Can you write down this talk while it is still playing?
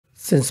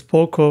Since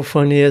Poko,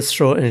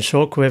 Funnyastro and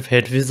Shockwave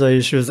had visa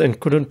issues and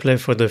couldn't play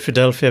for the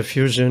Philadelphia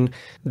Fusion,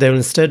 they will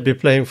instead be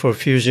playing for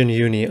Fusion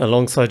Uni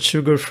alongside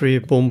Sugarfree,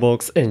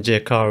 Boombox and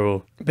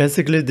Jkaru.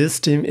 Basically this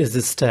team is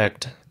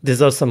stacked.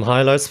 These are some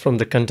highlights from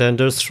the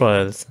Contenders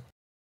trials.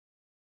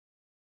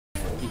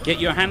 Get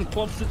your hand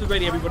cloths at the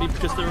ready, everybody,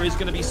 because there is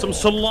going to be some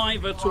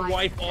saliva to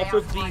wipe off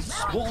of these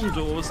spawn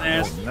doors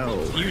as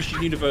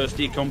Fusion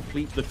University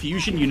complete the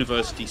Fusion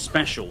University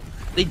special.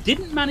 They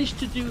didn't manage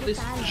to do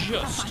this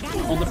just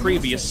on the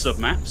previous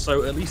submap,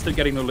 so at least they're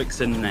getting the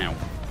licks in now.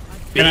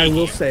 And I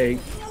will say,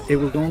 it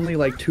was only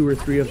like 2 or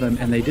 3 of them,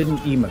 and they didn't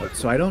emote,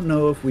 so I don't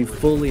know if we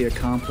fully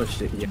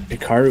accomplished it yet.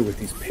 Jkaru with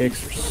these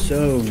picks are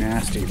so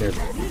nasty. They're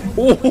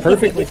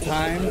perfectly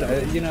timed.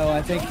 You know,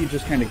 I think you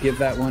just kind of give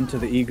that one to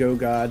the ego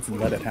gods and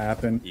let it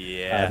happen.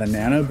 Yeah. The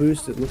nano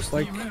boost, it looks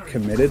like,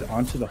 committed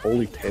onto the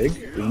Holy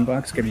Pig.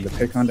 Boombox getting the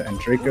pick onto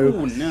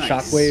Jkaru. Nice.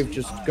 Shockwave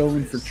just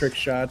going for trick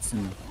shots,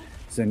 and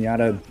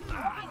Zenyatta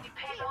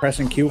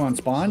pressing Q on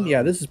spawn.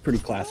 Yeah, this is pretty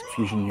classic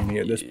Fusion Uni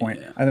at this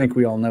point. I think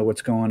we all know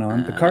what's going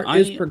on. The cart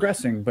is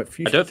progressing, but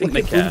Fusion, I don't think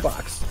they care.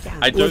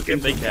 Boombox. I don't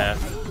think they care.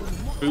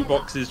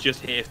 Boombox is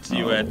just here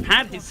to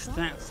pad his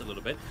stats a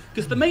little bit,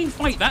 because the main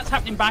fight, that's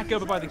happening back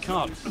over by the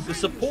cart. The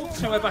supports,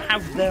 however,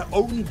 have their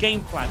own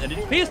game plan, and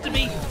it appears to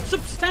be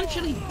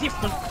substantially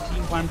different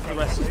team plan for the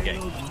rest of the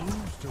game.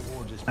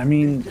 I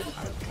mean,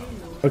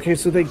 okay,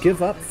 so they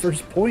give up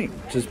first point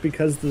just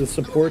because the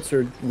supports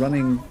are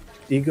running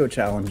ego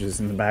challenges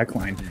in the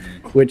backline,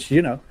 which,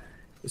 you know,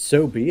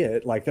 so be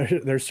it. Like,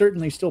 there's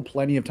certainly still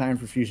plenty of time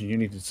for Fusion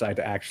Uni to decide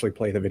to actually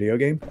play the video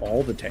game.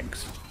 All the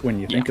tanks, when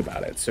you think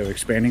about it. So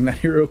expanding that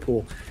hero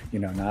pool, you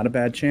know, not a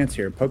bad chance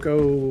here.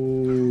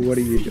 Poko, what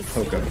do you do?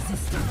 Poko.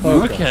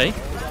 Okay.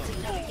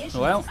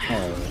 Well,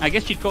 I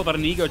guess you'd call that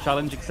an ego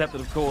challenge, except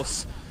that, of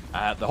course,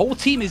 the whole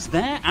team is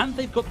there, and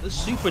they've got the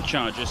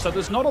supercharger, so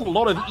there's not a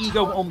lot of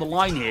ego on the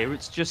line here.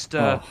 It's just,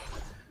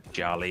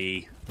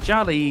 Jiali.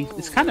 Jiali,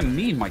 it's kind of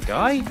mean, my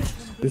guy.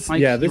 This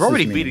you're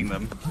already is beating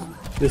them.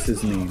 This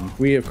is mean.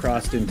 We have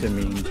crossed into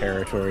mean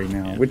territory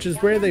now, which is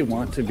where they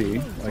want to be,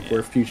 like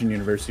where Fusion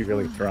University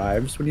really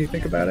thrives when you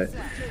think about it.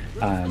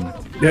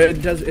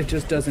 It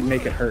just doesn't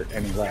make it hurt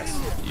any less.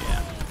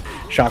 Yeah.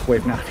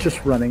 Shockwave now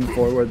just running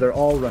forward. They're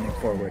all running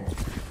forward.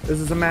 This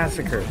is a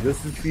massacre.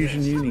 This is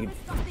Fusion Uni.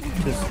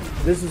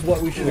 This is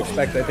what we should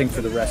expect, I think,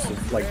 for the rest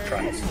of, like,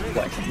 trials.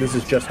 Like, this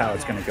is just how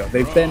it's going to go.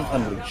 They've been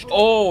unleashed.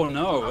 Oh,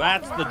 no.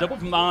 That's the double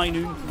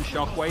combine from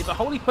Shockwave. The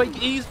Holy Pig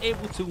is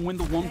able to win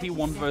the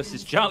 1v1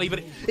 versus Jiali,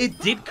 but it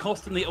did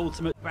cost him the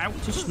ultimate. About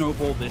to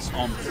snowball this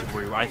on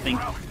through. I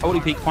think Holy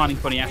Pig finding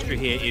Funnyastro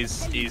here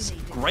is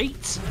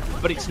great,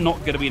 but it's not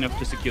going to be enough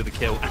to secure the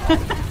kill.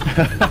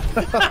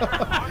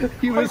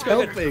 He was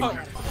helping.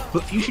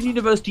 But Fusion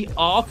University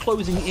are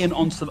closing in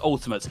on some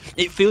ultimates.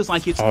 It feels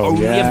like it's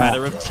only a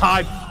matter of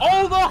time.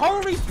 Oh, the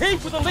Holy Pig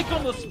with a lick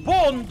on the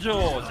spawn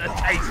doors! A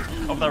taste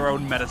of their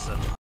own medicine.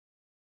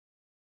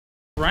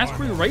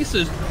 Raspberry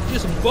Racers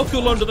just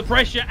buckle under the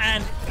pressure,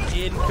 and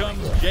in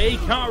comes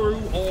Jkaru,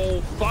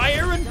 all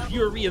fire and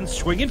fury and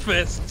swinging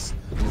fists.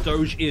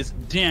 Doge is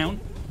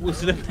down. We'll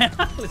see the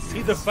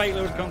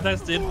payload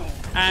contested,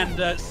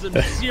 and some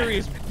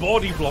serious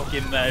body block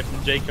in there from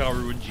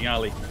Jkaru and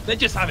Jiali. They're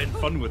just having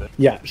fun with it.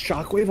 Yeah,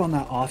 Shockwave on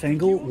that off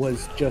angle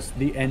was just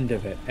the end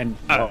of it. And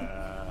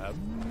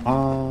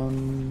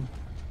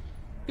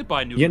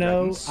goodbye, new. You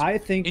know, I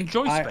think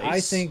enjoy space. I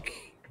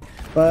think,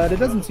 but it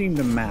doesn't seem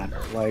to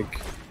matter. Like,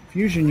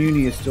 Fusion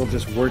Uni is still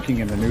just working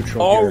in the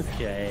neutral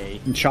here.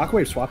 And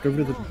Shockwave swapped over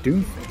to the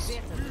Doomfist,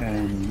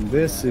 and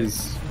this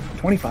is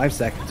 25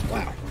 seconds.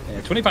 Wow.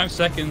 25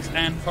 seconds,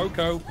 and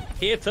Poko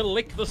here to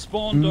lick the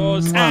spawn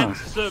doors, and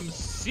some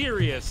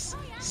serious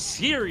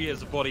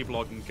body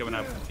blocking coming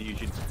out from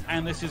Fusion.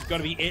 And this is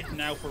going to be it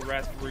now for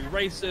Raspberry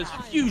Racers.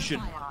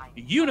 Fusion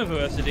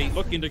University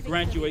looking to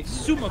graduate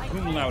summa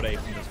cum laude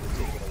from this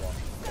particular one.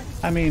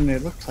 I mean,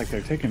 it looks like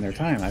they're taking their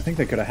time. I think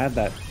they could have had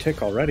that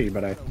tick already,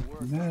 but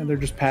they're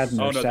just padding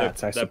their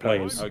stats, I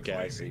suppose. Playing. Okay,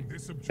 I see.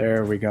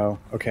 There we go.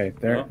 Okay,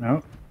 there.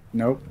 No,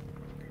 nope.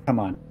 Come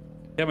on.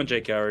 Come on,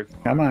 Jkaru.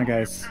 Come on,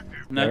 guys.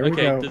 No, there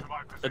okay. we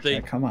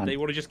go. Come on. They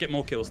want to just get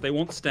more kills. They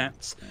want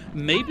stats.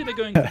 Maybe they're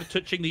going for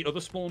touching the other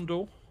spawn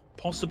door.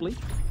 Possibly.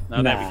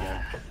 No, there we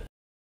go.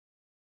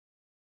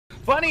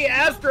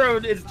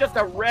 Funnyastro is just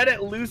a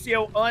Reddit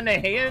Lucio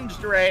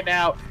unhinged right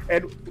now.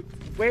 And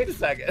wait a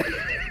second.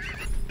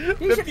 The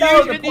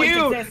Fusion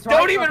U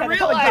don't even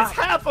realize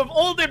half of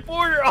Olden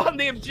Border on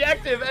the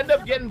objective. End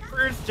up getting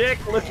first tick,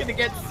 looking to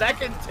get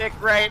second tick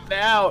right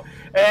now.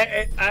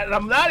 And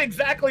I'm not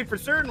exactly for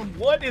certain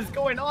what is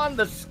going on.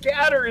 The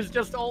scatter is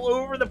just all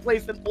over the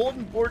place, and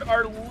Olden Board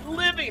are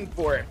living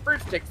for it.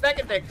 First tick,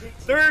 second tick,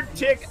 third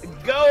tick,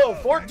 go.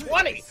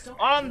 420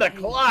 on the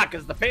clock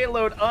as the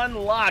payload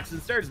unlocks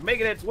and starts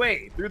making its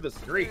way through the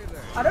street.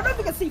 I don't know if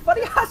you can see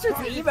Funnyastro's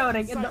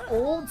emoting in the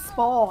old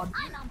spawn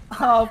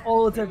of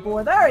Olden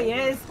Board. There he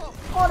is,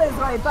 on his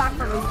way back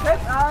from his trip,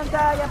 and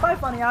yeah, bye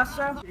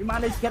Funnyastro. You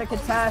managed to get a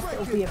contest.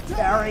 It'll be a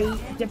very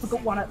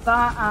difficult one at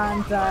that,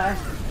 and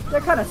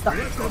they're kind of stuck.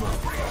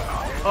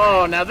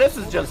 Oh, now this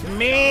is just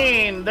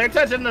mean. They're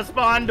touching the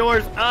spawn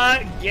doors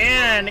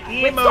again.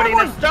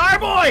 Emoting a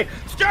Starboy.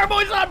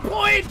 Starboy's on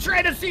point,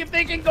 trying to see if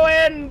they can go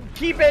ahead and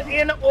keep it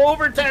in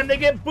overtime. They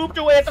get booped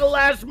away at the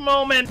last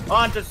moment.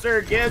 On to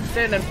Sir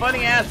Gibson and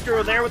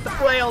Funnyastro there with the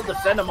flail to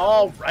send them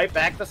all right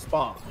back to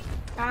spawn.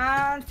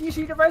 And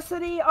Fusion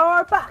University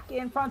are back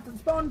in front of the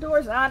spawn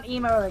doors and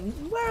emoting,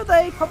 where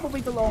they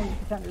probably belong in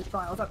Contenders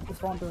trials at the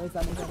spawn doors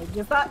anyway,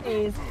 because that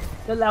is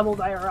the level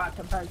they are at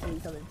compared to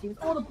these other teams.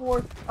 All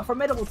aboard a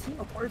formidable team,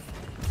 of course.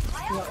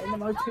 You know, in the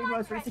most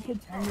recent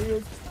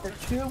Contenders, they're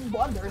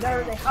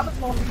 2-1. They haven't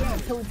lost a game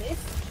until this.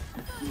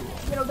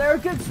 You know, they're a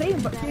good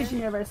team, but Fusion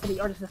University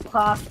are just a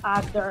class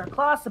actor,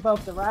 class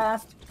above the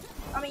rest.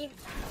 I mean,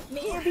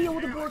 maybe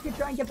all aboard could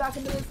try and get back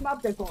into this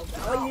map. They're going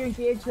value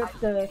engage with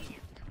the.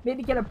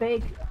 Maybe get a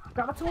big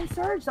graviton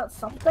surge, that's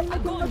something they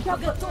can look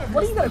at, but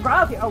what are you going to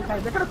grab here? Okay,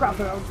 they're going to grab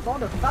their own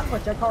spawner, that's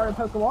what Jkaru and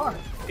Poko are.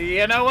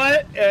 You know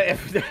what?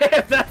 If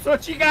that's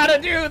what you got to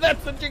do,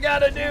 that's what you got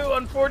to do.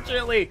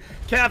 Unfortunately,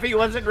 Cappy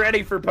wasn't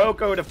ready for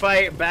Poko to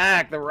fight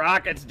back. The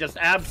Rockets just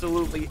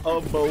absolutely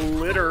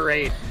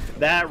obliterate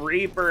that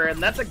Reaper,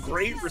 and that's a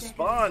great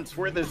response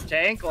for this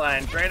tank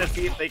line, trying to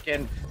see if they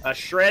can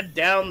shred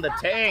down the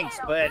tanks,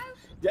 but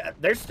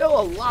there's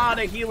still a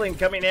lot of healing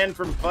coming in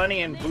from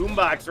Funny and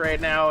Boombox right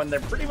now, and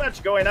they're pretty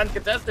much going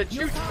uncontested.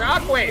 Shoot,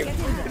 Shockwave!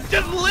 It's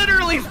just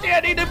literally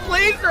standing in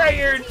place right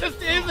here. It just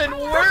isn't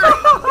working.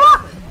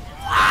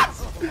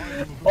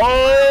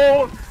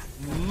 Oh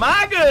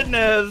my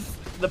goodness!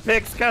 The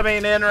picks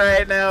coming in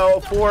right now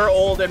for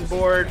Old and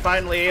Board,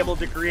 finally able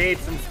to create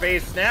some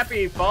space.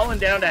 Snappy falling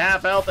down to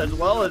half health as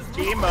well as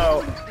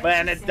Timo,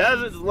 and it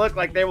doesn't look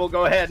like they will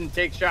go ahead and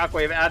take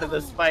Shockwave out of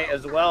this fight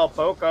as well.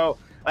 Poko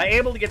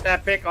able to get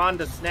that pick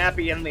onto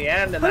Snappy in the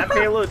end, and that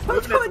payload's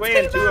moving its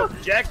way into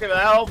objective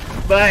help,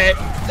 but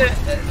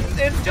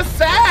it's just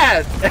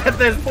sad at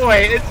this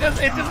point. It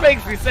just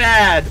makes me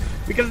sad,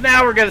 because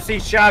now we're going to see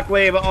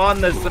Shockwave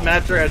on the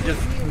Symmetra just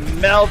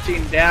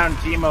melting down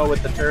Timo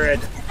with the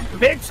turret.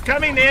 Picks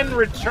coming in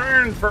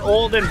return for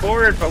Old and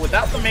Board, but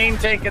without the main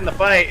tank in the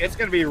fight, it's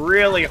going to be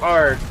really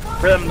hard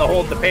for them to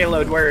hold the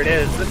payload where it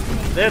is.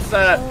 This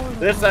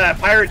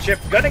pirate ship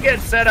going to get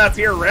set up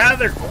here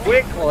rather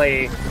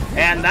quickly,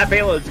 and that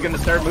payload's going to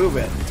start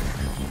moving.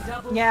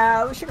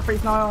 Yeah,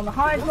 Sugarfree's not on the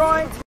high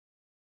ground.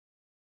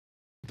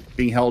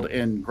 Being held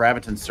in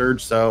Graviton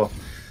Surge, so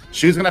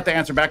Shu's going to have to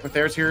answer back with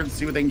theirs here and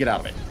see what they can get out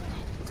of it.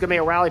 It's going to be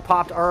a rally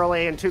popped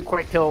early and 2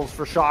 quick kills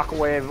for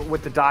Shockwave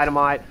with the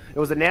dynamite. It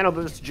was a nano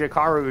boost to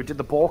Jkaru who did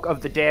the bulk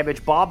of the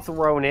damage. Bob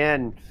thrown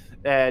in,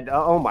 and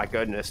oh my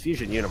goodness,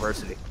 Fusion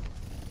University.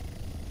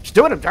 She's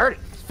doing him dirty.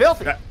 It's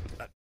filthy.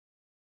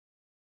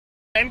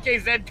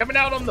 NKZ coming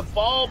out on the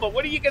ball, but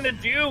what are you going to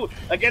do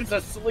against a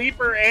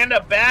sleeper and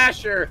a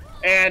basher?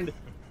 And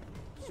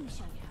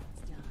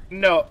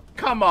no,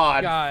 come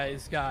on.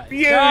 Guys.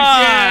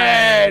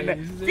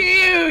 Fusion!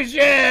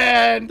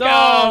 Fusion!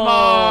 Come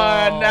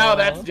on! Now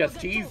that's just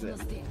teasing.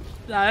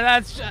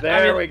 That's just,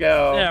 there we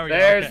go. There we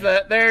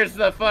go. There's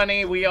the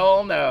Funny we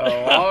all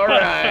know. All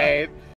right.